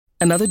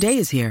Another day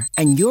is here,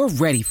 and you're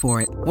ready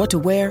for it. What to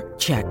wear?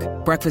 Check.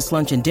 Breakfast,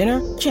 lunch, and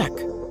dinner? Check.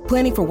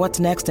 Planning for what's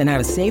next and how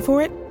to save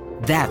for it?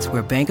 That's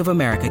where Bank of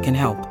America can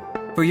help.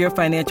 For your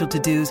financial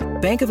to-dos,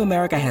 Bank of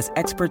America has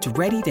experts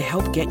ready to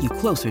help get you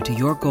closer to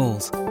your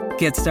goals.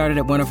 Get started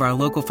at one of our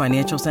local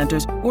financial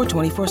centers or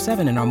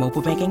 24/7 in our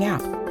mobile banking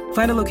app.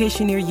 Find a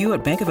location near you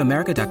at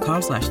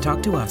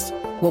bankofamerica.com/talktous.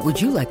 What would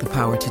you like the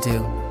power to do?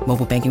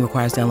 Mobile banking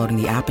requires downloading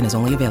the app and is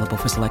only available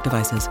for select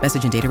devices.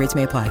 Message and data rates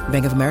may apply.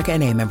 Bank of America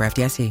N.A., member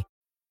FDIC.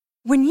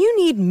 When you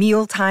need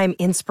mealtime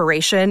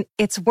inspiration,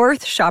 it's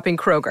worth shopping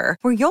Kroger,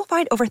 where you'll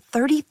find over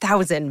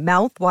 30,000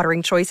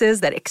 mouth-watering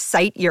choices that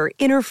excite your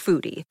inner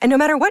foodie. And no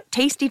matter what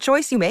tasty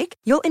choice you make,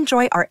 you'll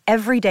enjoy our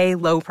everyday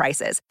low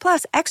prices,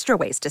 plus extra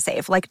ways to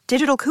save, like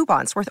digital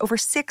coupons worth over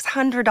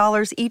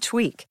 $600 each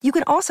week. You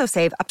can also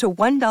save up to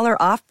 $1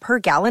 off per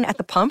gallon at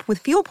the pump with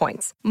fuel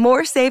points.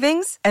 More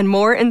savings and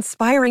more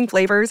inspiring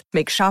flavors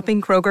make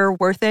shopping Kroger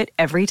worth it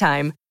every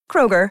time.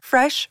 Kroger,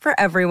 fresh for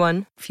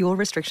everyone. Fuel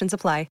restrictions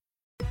apply.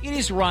 It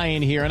is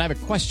Ryan here, and I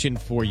have a question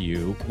for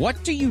you.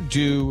 What do you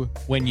do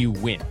when you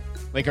win?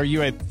 Like, are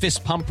you a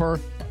fist pumper,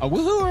 a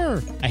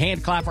woo-hooer, a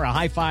hand clapper, a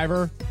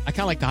high-fiver? I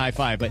kind of like the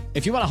high-five, but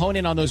if you want to hone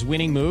in on those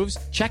winning moves,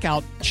 check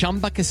out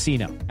Chumba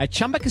Casino. At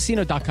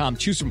ChumbaCasino.com,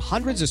 choose from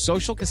hundreds of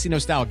social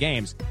casino-style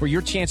games for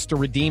your chance to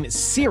redeem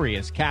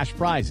serious cash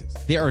prizes.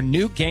 There are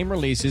new game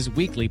releases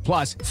weekly,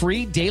 plus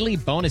free daily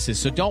bonuses,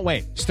 so don't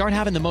wait. Start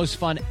having the most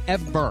fun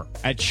ever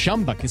at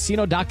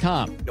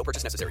ChumbaCasino.com. No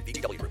purchase necessary.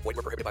 VGW Group. Void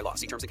where prohibited by law.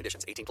 See terms and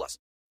conditions. 18+.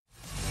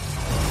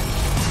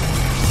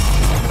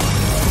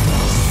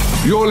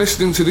 You're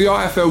listening to the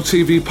IFL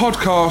TV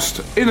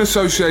podcast in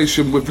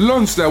association with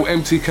Lonsdale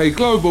MTK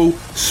Global,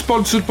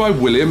 sponsored by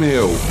William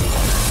Hill.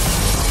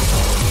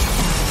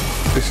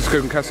 This is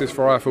Kugan Cassis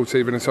for IFL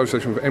TV in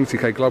association with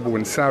MTK Global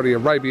in Saudi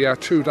Arabia,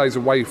 2 days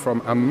away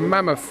from a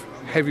mammoth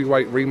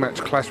heavyweight rematch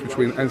clash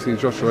between Anthony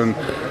Joshua and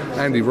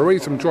Andy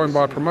Ruiz. I'm joined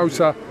by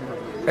promoter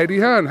Eddie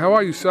Hearn. How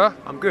are you, sir?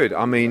 I'm good.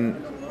 I mean,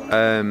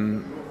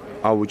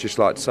 I would just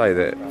like to say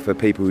that for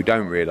people who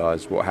don't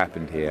realise what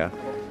happened here,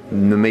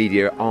 the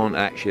media aren't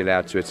actually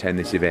allowed to attend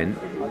this event.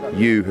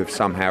 You have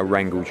somehow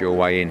wrangled your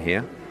way in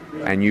here,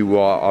 and you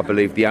are, I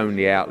believe, the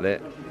only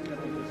outlet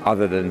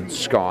other than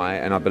Sky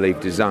and I believe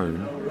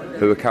DAZN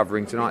who are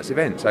covering tonight's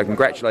event. So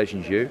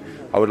congratulations, you.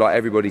 I would like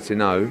everybody to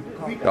know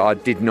that I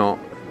did not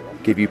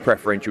give you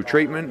preferential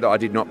treatment, that I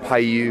did not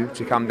pay you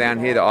to come down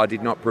here, that I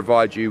did not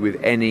provide you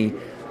with any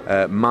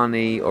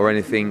money or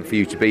anything for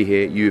you to be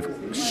here.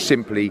 You've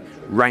simply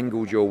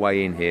wrangled your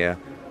way in here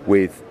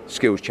with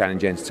Skills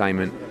Challenge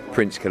Entertainment,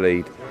 Prince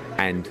Khalid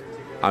and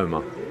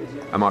Omar.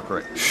 Am I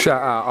correct?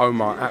 Shout out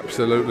Omar,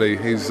 absolutely.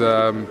 He's,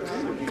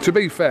 to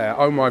be fair,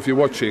 Omar, if you're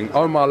watching,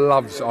 Omar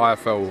loves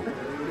IFL.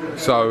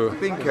 So I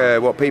think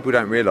what people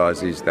don't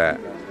realise is that,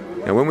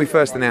 you know, when we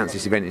first announced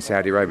this event in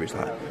Saudi Arabia, it's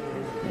like,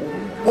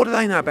 what do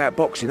they know about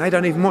boxing? They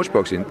don't even watch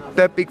boxing.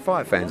 They're big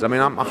fight fans. I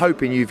mean, I'm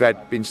hoping you've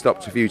been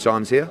stopped a few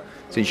times here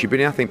since you've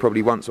been here. I think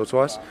probably once or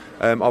twice.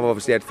 I've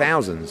obviously had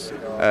thousands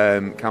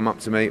come up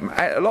to me.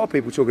 A lot of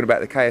people talking about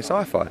the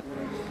KSI fight,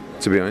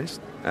 to be honest.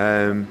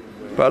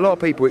 But a lot of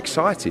people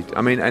excited.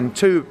 I mean, and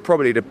two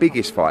probably the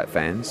biggest fight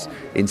fans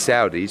in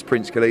Saudi is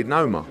Prince Khalid and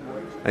Omar.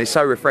 And it's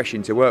so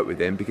refreshing to work with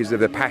them because of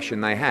the passion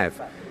they have.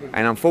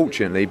 And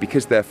unfortunately,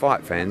 because they're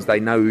fight fans,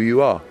 they know who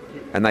you are.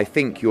 And they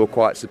think you're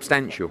quite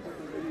substantial.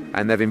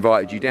 And they've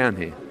invited you down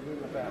here.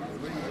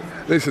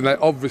 Listen, they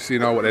obviously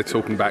know what they're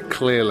talking about,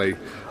 clearly.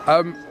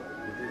 You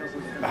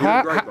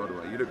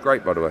look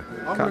great, by the way.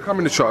 I'm going to come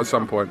in the shot at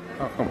some point.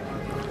 Oh, come on.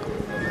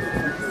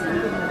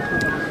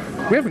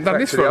 We haven't done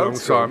this for a long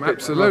time,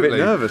 absolutely. I'm a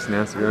bit nervous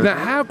now, to be honest. Now,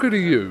 how good are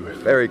you?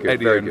 Very good,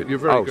 Eddie, very good. You're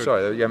very good. Oh,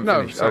 sorry, you haven't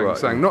finished. No,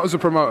 saying, not as a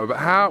promoter,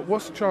 but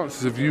what's the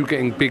chances of you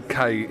getting Big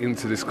K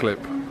into this clip?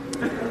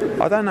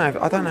 I don't know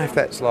if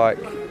that's like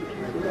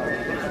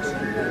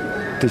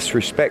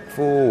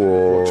disrespectful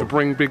or to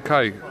bring Big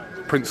K,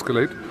 Prince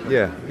Khalid.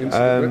 Yeah.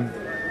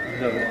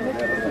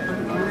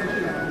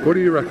 What do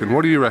you reckon?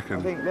 I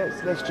think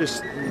let's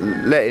just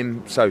let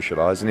him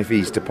socialise, and if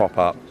he's to pop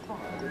up,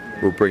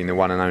 we'll bring the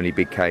one and only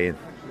Big K in.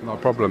 No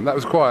problem. That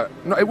was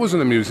it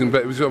wasn't amusing,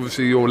 but it was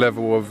obviously your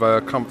level of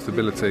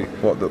comfortability.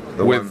 What the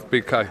with one?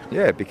 Big K?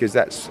 Yeah, because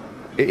that's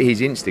his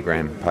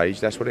Instagram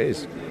page. That's what it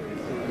is.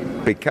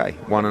 Big K,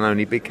 one and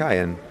only Big K,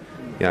 and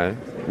you know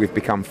we've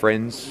become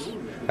friends,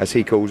 as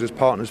he calls us,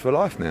 partners for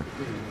life now.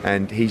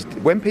 And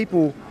when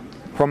people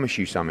promise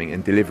you something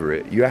and deliver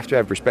it, you have to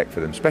have respect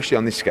for them, especially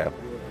on this scale.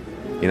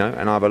 You know,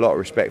 and I have a lot of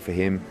respect for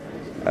him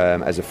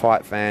as a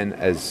fight fan,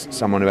 as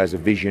someone who has a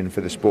vision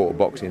for the sport of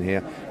boxing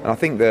here. And I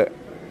think that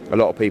a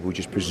lot of people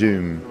just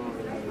presume,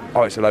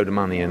 oh, it's a load of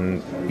money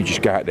and you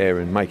just go out there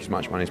and make as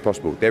much money as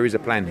possible. There is a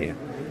plan here,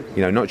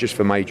 you know, not just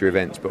for major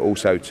events, but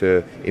also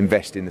to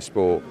invest in the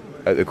sport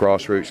at the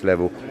grassroots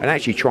level and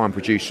actually try and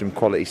produce some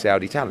quality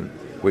Saudi talent,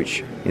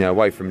 which, you know,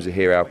 away from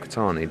Zahir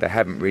Al-Qatani, they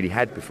haven't really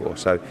had before.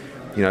 So,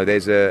 you know,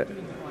 there's an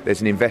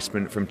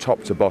investment from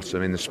top to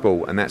bottom in the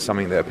sport, and that's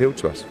something that appealed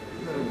to us.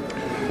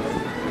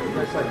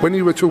 When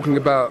you were talking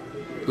about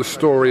the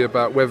story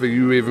about whether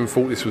you even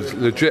thought this was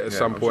legit at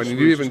some point. And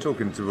you even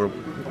talking to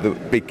the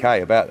Big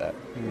K about that.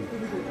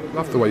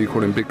 Love the way you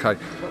call him Big K.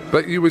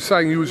 But you were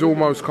saying you was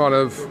almost kind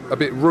of a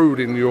bit rude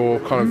in your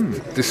kind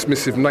of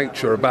dismissive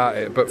nature about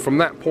it. But from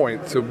that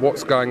point to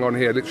what's going on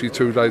here, literally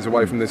 2 days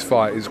away from this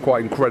fight, is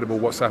quite incredible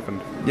what's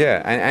happened.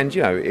 Yeah, and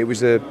you know, it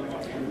was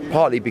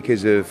partly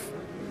because of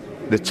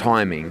the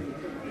timing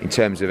in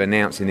terms of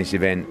announcing this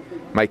event,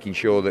 making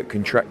sure that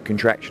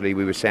contractually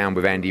we were sound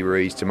with Andy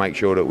Ruiz to make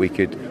sure that we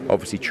could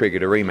obviously trigger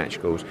the rematch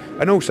calls.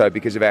 And also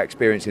because of our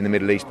experience in the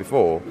Middle East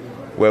before,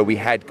 where we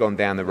had gone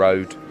down the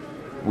road,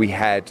 we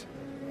had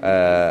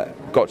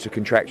got to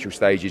contractual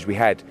stages, we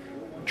had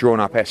drawn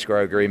up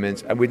escrow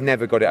agreements, and we'd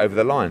never got it over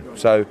the line.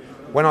 So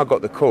when I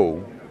got the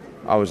call,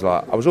 I was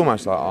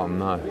almost like, oh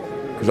no,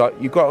 because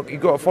you've got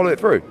to follow it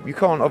through. You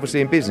can't, obviously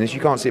in business,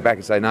 you can't sit back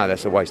and say no,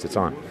 that's a waste of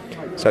time.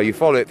 So you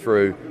follow it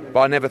through,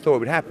 but I never thought it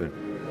would happen.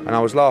 And I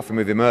was laughing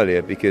with him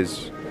earlier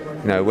because,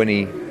 you know, when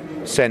he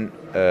sent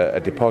a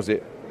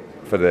deposit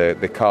for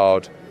the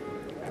card,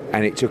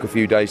 and it took a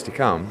few days to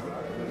come,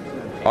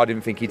 I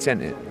didn't think he'd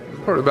sent it.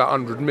 Probably about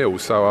 100 mil,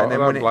 so I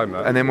don't blame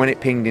that. And then when it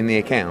pinged in the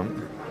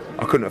account,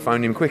 I couldn't have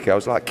phoned him quicker. I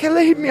was like,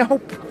 Khalid, me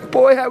old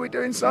boy, how we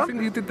doing, son? I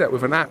think he did that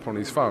with an app on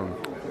his phone.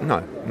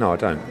 No, I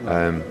don't.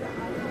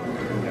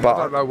 But I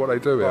don't know what they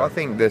do here. I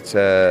think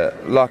that,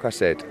 like I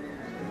said,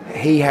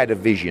 he had a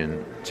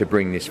vision to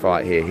bring this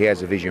fight here. He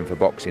has a vision for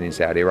boxing in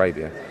Saudi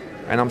Arabia.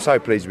 And I'm so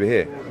pleased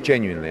we're here,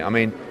 genuinely. I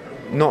mean,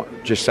 not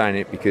just saying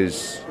it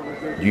because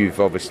you've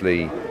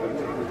obviously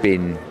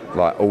been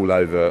like all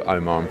over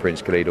Omar and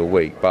Prince Khalid all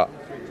week, but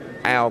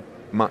how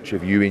much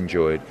have you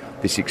enjoyed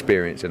this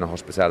experience and the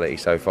hospitality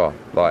so far?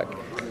 Like,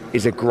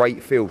 it's a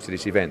great feel to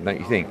this event, don't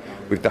you think?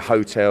 With the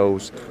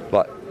hotels,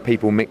 like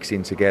people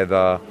mixing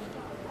together.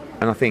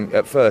 And I think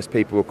at first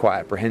people were quite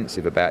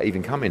apprehensive about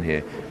even coming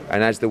here.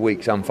 And as the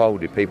weeks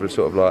unfolded, people are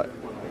sort of like,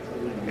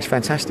 it's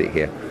fantastic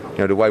here. You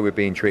know, the way we're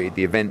being treated,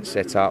 the event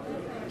set up,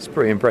 it's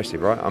pretty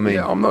impressive, right? I mean,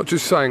 yeah, I'm not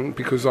just saying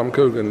because I'm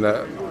Coogan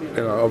that,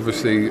 you know,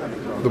 obviously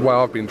the way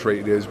I've been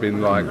treated has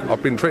been like,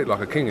 I've been treated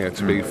like a king here,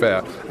 to be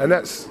fair. And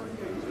that's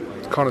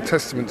kind of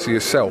testament to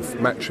yourself,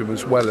 Matcham,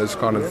 as well as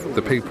kind of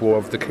the people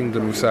of the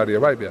Kingdom of Saudi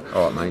Arabia.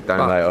 All right, mate,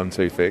 don't lay it on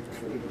too thick.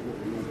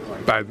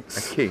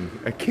 Bants.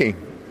 A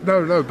king.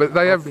 No, but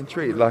they have been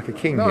treated like a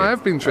king. No, here. I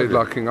have been treated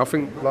like a king. I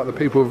think like the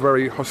people are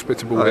very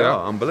hospitable They here.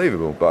 are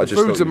unbelievable. But The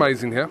food's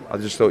amazing here. I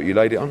just thought you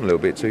laid it on a little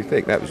bit too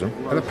thick. That was all.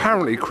 And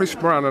apparently Chris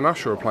Brown and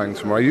Usher are playing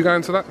tomorrow. Are you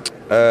going to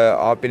that?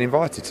 I've been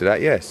invited to that,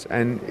 yes.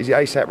 And is it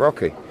A$AP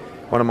Rocky?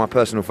 One of my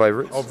personal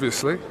favourites.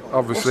 Obviously.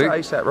 What's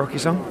that A$AP Rocky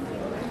song?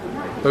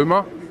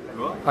 Umar?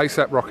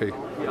 A$AP Rocky.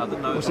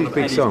 What's his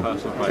big song?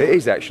 It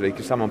is actually,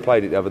 because someone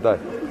played it the other day.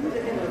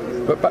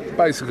 But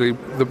basically,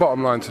 the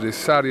bottom line to this,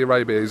 Saudi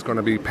Arabia is going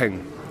to be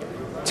ping.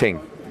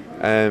 Ting.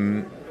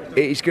 It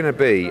is going to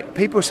be,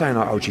 people are saying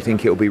like, oh, do you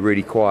think it'll be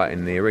really quiet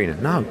in the arena?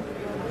 No,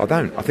 I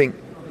don't. I think,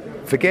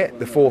 forget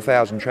the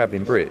 4,000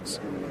 travelling Brits,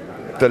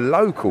 the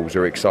locals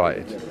are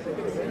excited.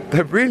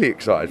 They're really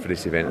excited for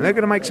this event and they're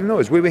going to make some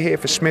noise. We were here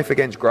for Smith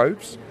against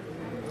Groves,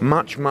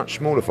 much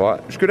smaller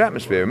fight. It was good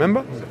atmosphere,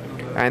 remember?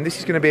 And this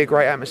is going to be a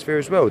great atmosphere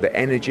as well. The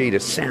energy, the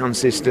sound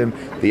system,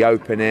 the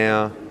open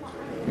air,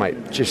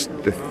 mate, just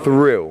the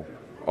thrill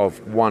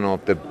of one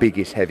of the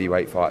biggest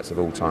heavyweight fights of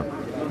all time.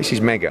 This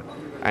is mega,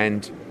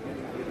 and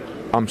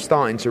I'm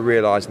starting to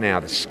realise now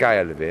the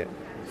scale of it,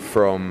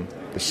 from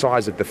the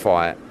size of the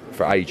fight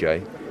for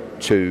AJ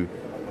to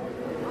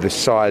the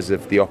size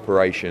of the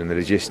operation and the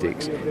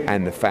logistics,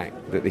 and the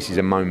fact that this is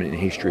a moment in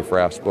history for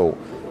our sport.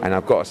 And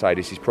I've got to say,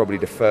 this is probably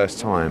the first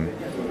time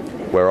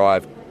where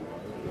I've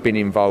been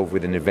involved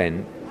with an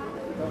event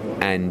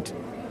and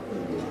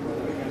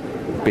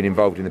been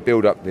involved in the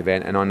build-up to the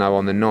event, and I know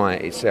on the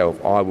night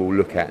itself I will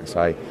look at and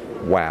say,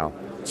 wow,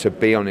 to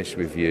be honest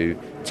with you,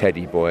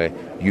 Teddy boy,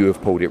 you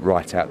have pulled it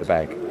right out the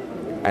bag.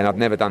 And I've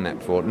never done that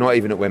before, not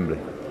even at Wembley.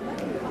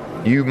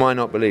 You might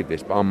not believe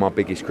this, but I'm my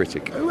biggest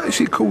critic. Who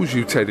actually calls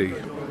you Teddy?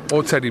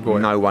 Or Teddy boy?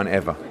 No one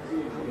ever.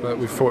 But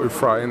we thought we'd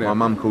throw it in there. My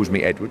mum calls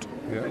me Edward.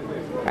 Yeah.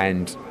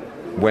 And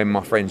when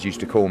my friends used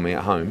to call me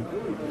at home,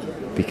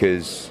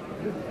 because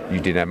you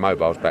didn't have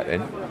mobiles back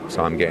then,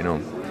 so I'm getting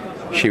on,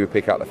 she would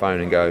pick up the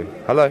phone and go,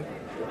 hello.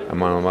 And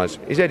my mum was,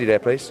 is Eddie there,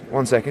 please?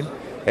 1 second.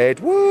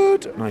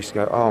 Edward. And I used to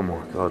go, oh my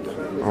God.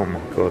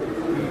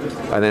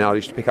 And then I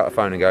used to pick up the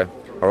phone and go,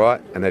 all right.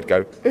 And they'd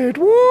go,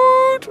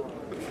 Edward.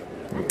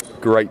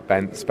 Great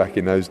bants back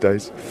in those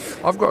days.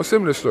 I've got a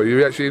similar story.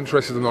 You're actually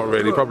interested or not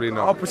really? Probably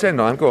not. I'll pretend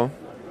I am. Go on.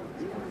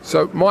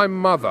 So my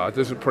mother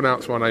doesn't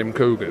pronounce my name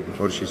Coogan.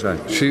 What does she say?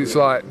 She's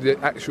like the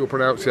actual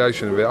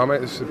pronunciation of it. I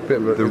mean, it's a bit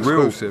of a the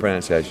exclusive. Real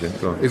pronunciation.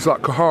 Go on. It's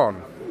like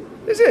Kahan.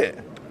 Is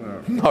it?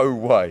 Yeah. No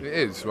way. It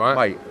is,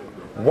 right? Mate,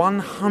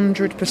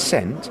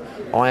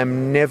 100%. I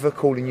am never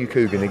calling you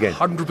Coogan again.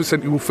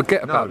 100% you will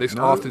forget about this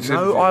after this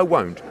interview. No, I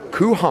won't.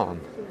 Kahan.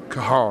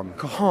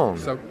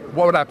 So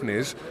what would happen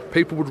is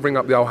people would ring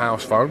up the old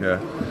house phone. Yeah.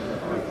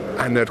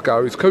 And they'd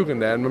go, it's Coogan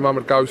there, and my mum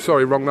would go,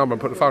 sorry, wrong number,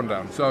 and put the phone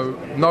down. So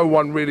no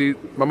one really,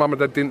 my mum and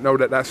dad didn't know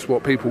that that's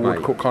what people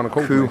would kind of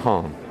call me.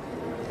 Coohan.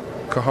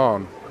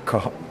 Kahan.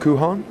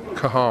 Kuhan?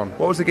 Kahan.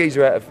 What was the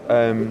geezer out of...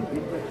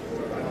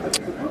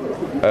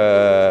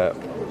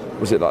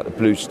 was it like the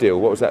Blue Steel?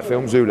 What was that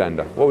film?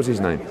 Zoolander. What was his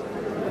name?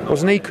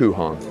 Wasn't he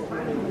Kuhan?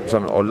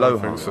 Something, or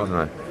Lohan? I don't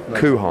know.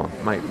 Kuhan,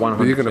 mate, 100%.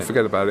 But you're going to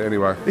forget about it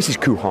anyway. This is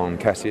Kuhan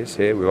Cassius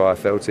here with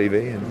IFL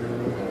TV,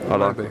 and I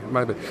like it.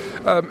 Maybe.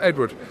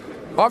 Edward,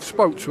 I've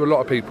spoke to a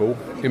lot of people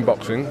in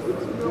boxing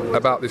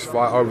about this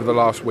fight over the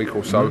last week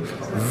or so.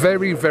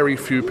 Very, very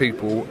few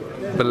people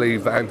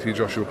believe that Anthony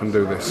Joshua can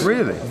do this.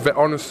 Really?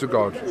 Honest to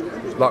God.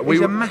 Like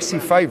He's a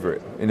massive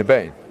favourite in the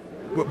betting.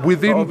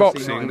 Within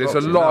boxing, there's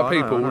a lot of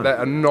people that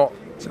are not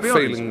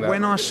feeling that.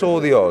 When I saw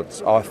the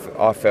odds,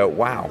 I felt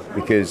wow,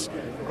 because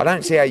I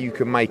don't see how you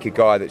can make a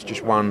guy that's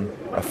just won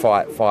a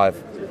fight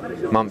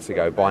 5 months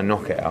ago by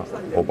knockout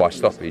or by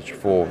stoppage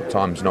 4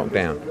 times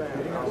knockdown,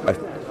 a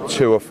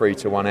 2 or 3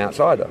 to 1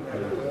 outsider.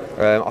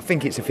 I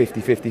think it's a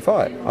 50-50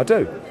 fight. I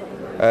do.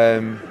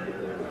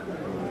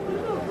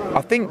 I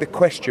think the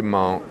question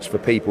marks for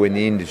people in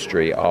the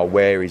industry are,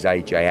 where is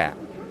AJ at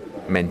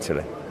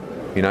mentally?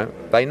 You know,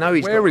 they know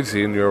he's... Where is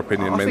he, in your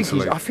opinion,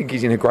 mentally? I think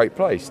he's in a great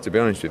place, to be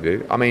honest with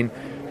you. I mean,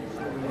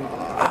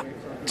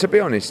 to be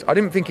honest, I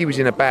didn't think he was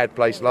in a bad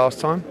place last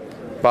time,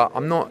 but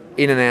I'm not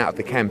in and out of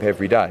the camp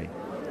every day.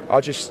 I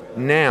just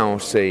now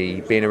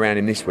see, being around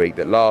him this week,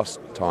 that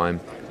last time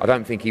I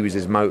don't think he was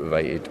as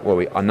motivated.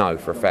 Well, I know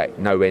for a fact,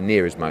 nowhere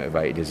near as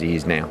motivated as he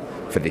is now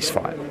for this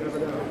fight.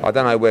 I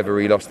don't know whether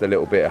he lost a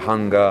little bit of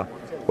hunger,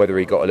 whether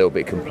he got a little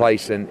bit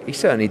complacent. He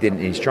certainly didn't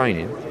in his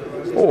training.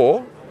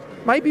 Or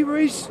maybe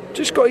Ruiz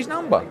just got his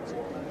number.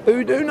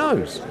 Who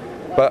knows?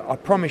 But I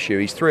promise you,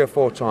 he's 3 or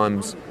 4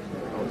 times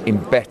in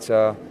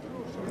better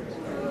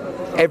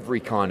every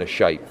kind of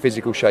shape,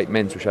 physical shape,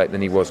 mental shape,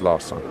 than he was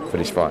last time for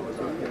this fight.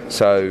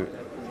 So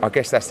I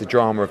guess that's the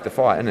drama of the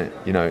fight, isn't it?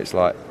 You know, it's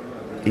like,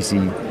 is he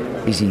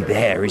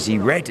there? Is he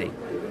ready?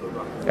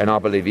 And I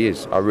believe he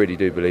is. I really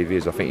do believe he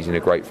is. I think he's in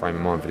a great frame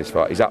of mind for this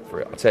fight. He's up for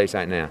it. I'll tell you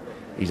something now.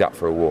 He's up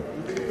for a war.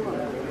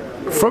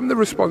 From the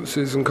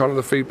responses and kind of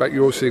the feedback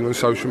you're seeing on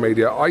social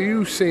media, are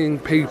you seeing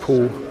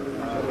people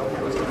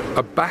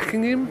are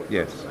backing him?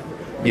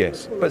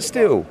 Yes. But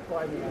still,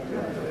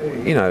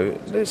 you know,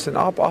 listen,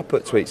 I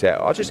put tweets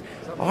out.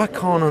 I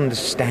can't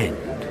understand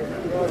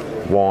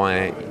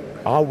why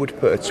I would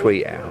put a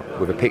tweet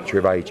out with a picture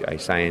of AJ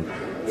saying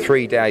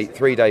 3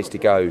 days to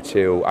go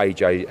till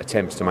AJ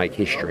attempts to make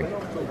history,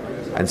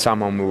 and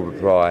someone will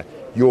reply,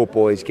 "Your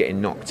boy's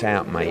getting knocked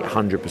out, mate,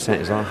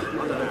 100%." It's like,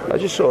 I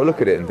just sort of look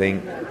at it and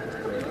think,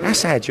 how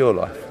sad's your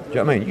life? Do you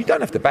know what I mean? You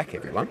don't have to back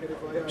everyone.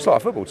 It's like a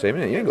football team,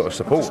 isn't it? You ain't got to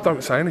support. Just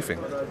don't say anything.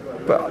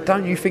 But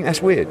don't you think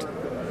that's weird?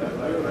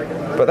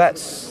 But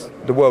that's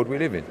the world we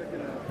live in.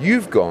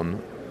 You've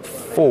gone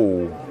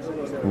full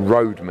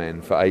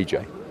roadman for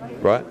AJ,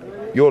 right?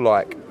 You're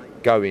like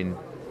going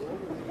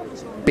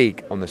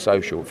big on the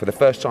social for the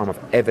first time I've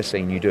ever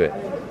seen you do it.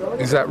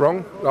 Is that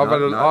wrong? I've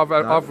had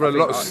a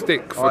lot of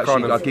stick for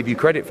kind of... I give you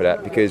credit for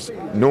that, because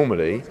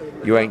normally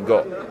you ain't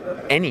got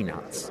any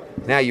nuts.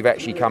 Now you've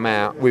actually come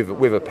out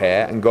with a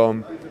pair and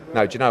gone,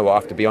 no, do you know what, I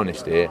have to be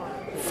honest here,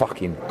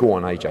 fucking go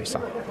on AJ,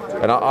 son.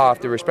 And I have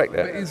to respect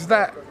that. But is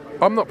that...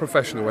 I'm not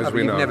professional, as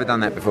we know. You've never done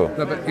that before.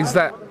 No, but is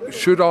that...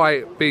 Should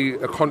I be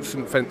a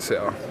constant fence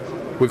sitter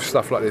with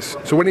stuff like this?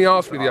 So when he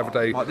asked me the other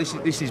day...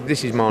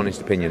 This is my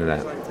honest opinion of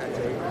that.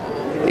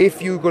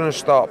 If you're going to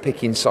start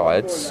picking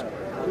sides,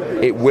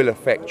 it will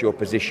affect your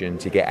position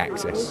to get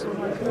access.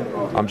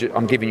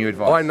 I'm giving you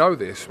advice. I know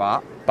this.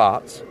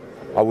 But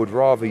I would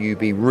rather you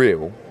be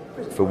real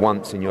for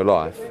once in your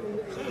life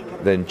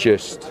than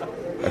just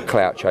a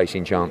clout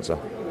chasing chancer.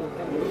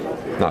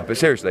 No, but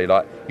seriously,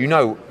 like, you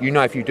know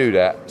if you do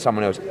that,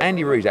 someone else...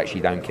 Andy Ruiz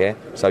actually don't care,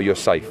 so you're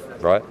safe,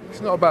 right?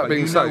 It's not about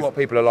being safe. You know what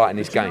people are like in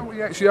this game. You know what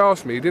he actually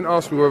asked me? He didn't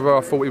ask me whether I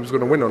thought he was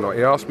going to win or not.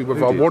 He asked me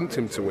whether I want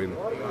him to win.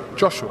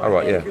 Joshua. All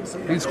right, yeah.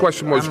 His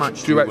question was, how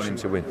much do you want him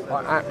to win?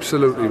 I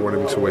absolutely want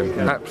him to win.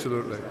 Yeah.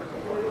 Absolutely.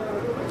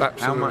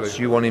 How much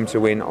do you want him to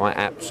win? I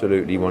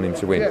absolutely want him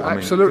to win. Yeah,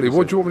 absolutely.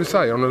 What do you want me to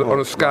say? On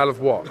a scale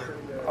of what?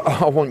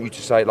 I want you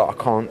to say, like,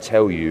 I can't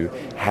tell you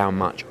how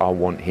much I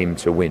want him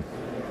to win.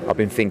 I've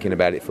been thinking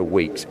about it for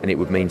weeks, and it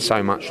would mean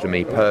so much to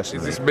me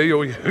personally. Is this me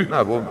or you?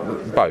 No, well,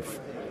 both.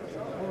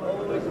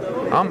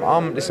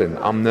 Listen,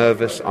 I'm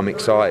nervous, I'm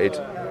excited.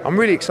 I'm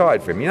really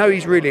excited for him. You know,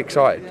 he's really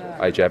excited,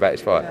 AJ, about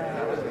his fight.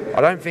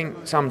 I don't think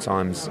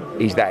sometimes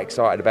he's that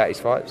excited about his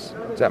fights.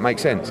 Does that make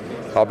sense?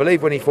 I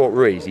believe when he fought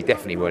Ruiz, he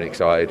definitely weren't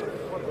excited.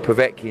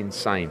 Povetkin,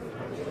 same.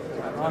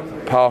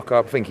 Parker,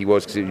 I think he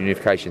was because of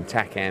unification.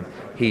 Takam,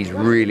 he's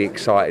really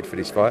excited for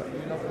this fight.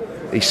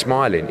 He's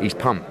smiling, he's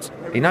pumped.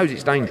 He knows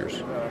it's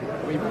dangerous.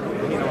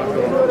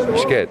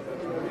 He's scared.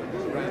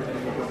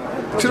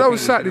 Do you know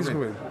what's sad he's going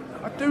to win?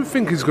 I do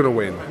think he's going to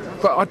win.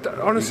 But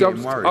honestly,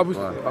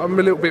 I'm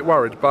a little bit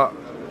worried, but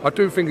I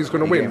do think he's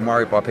going to win. Getting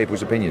worried by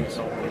people's opinions?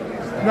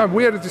 No,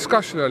 we had a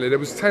discussion earlier. There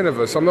was 10 of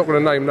us. I'm not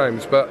going to name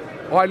names, but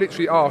I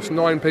literally asked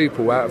 9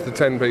 people out of the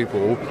 10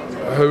 people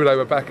who they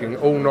were backing.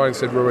 All 9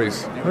 said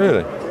Ruiz.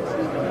 Really?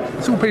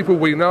 It's all people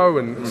we know,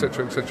 and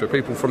etc., etc.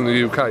 People from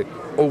the UK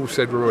all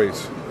said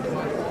Ruiz.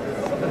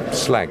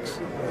 Slags.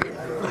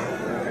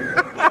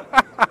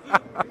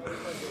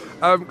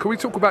 Can we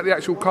talk about the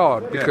actual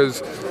card?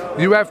 Because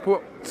you have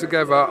put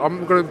together,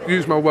 I'm going to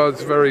use my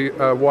words very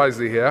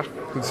wisely here,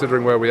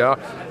 considering where we are,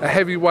 a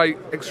heavyweight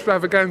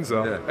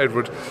extravaganza,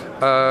 Edward,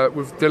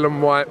 with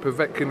Dylan White,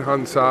 Povetkin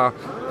Hunter,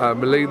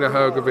 Melina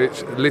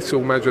Hrgović,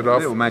 Little Majidov.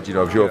 Little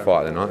Majidov's your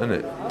fight tonight, isn't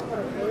it?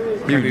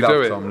 You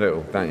love Tom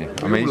Little, don't you?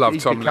 I mean,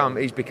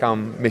 he's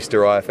become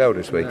Mr. IFL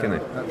this week, isn't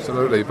he?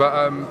 Absolutely.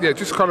 But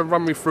just kind of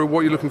run me through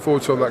what you're looking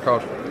forward to on that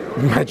card.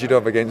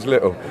 Majidov against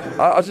Little.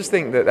 I just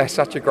think that that's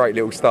such a great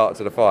little start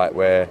to the fight,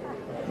 where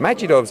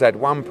Majidov's had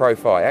one pro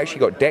fight,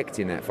 actually got decked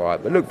in that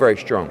fight, but looked very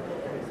strong.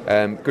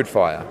 Good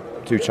fighter,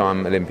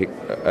 two-time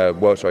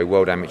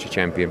world amateur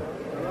champion.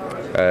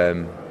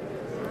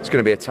 It's going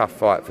to be a tough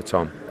fight for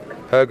Tom.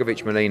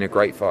 Hrgović Melina,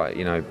 great fight.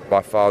 You know,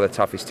 by far the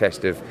toughest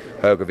test of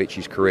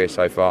Hrgovic's career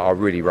so far. I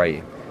really rate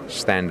him.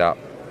 Stand up,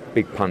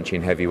 big punch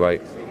in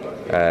heavyweight.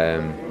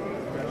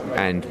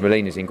 And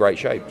Melina's in great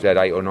shape. He's had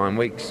 8 or 9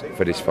 weeks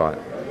for this fight.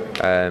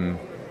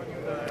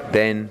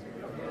 Then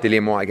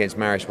Dillian White against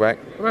Marius Wack.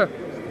 Yeah.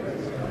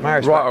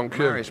 Marius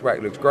Wack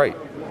looks great.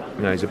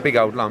 You know, he's a big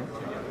old lump.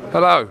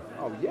 Hello.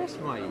 Oh yes,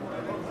 mate.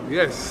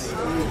 Yes.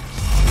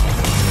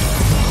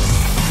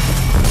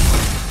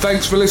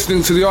 Thanks for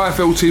listening to the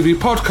IFL TV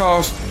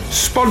podcast,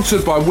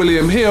 sponsored by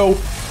William Hill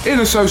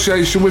in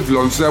association with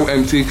Lonsdale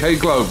MTK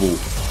Global.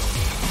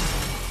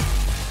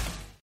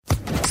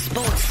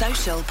 Sports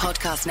Social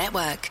Podcast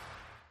Network.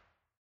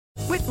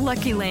 With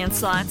Lucky Land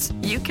Slots,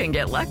 you can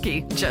get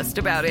lucky just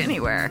about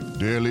anywhere.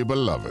 Dearly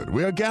beloved,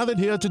 we are gathered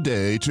here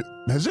today to...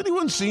 Has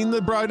anyone seen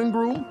the bride and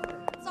groom?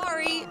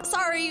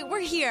 Sorry, we're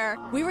here.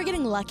 We were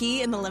getting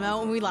lucky in the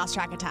limo and we lost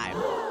track of time.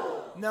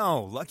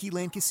 No, Lucky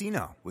Land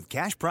Casino, with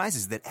cash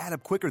prizes that add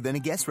up quicker than a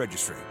guest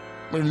registry.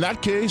 In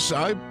that case,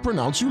 I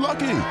pronounce you lucky.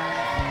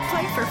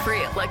 Play for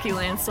free at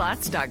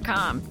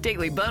LuckyLandSlots.com.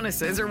 Daily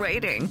bonuses are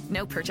waiting.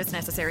 No purchase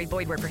necessary.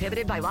 Void where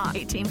prohibited by law.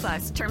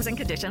 18+. Terms and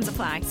conditions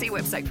apply. See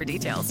website for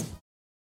details.